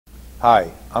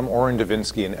Hi, I'm Oren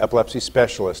Davinsky, an epilepsy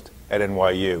specialist at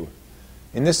NYU.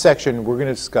 In this section, we're going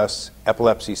to discuss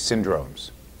epilepsy syndromes.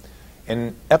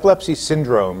 And epilepsy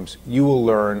syndromes, you will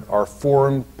learn, are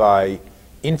formed by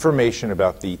information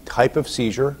about the type of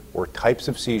seizure or types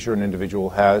of seizure an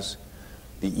individual has,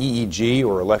 the EEG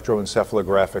or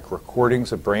electroencephalographic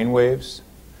recordings of brain waves,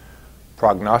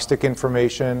 prognostic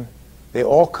information. They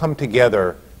all come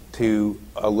together to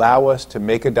allow us to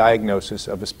make a diagnosis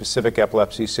of a specific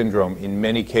epilepsy syndrome in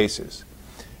many cases.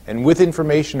 And with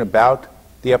information about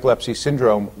the epilepsy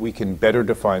syndrome, we can better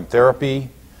define therapy.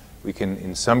 We can,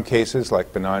 in some cases,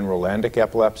 like benign Rolandic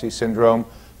epilepsy syndrome,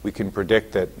 we can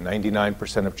predict that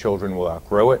 99% of children will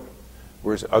outgrow it,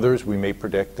 whereas others we may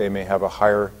predict they may have a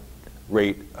higher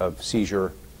rate of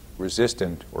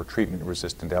seizure-resistant or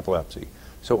treatment-resistant epilepsy.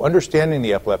 So understanding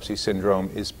the epilepsy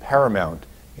syndrome is paramount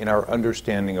in our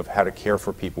understanding of how to care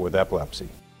for people with epilepsy.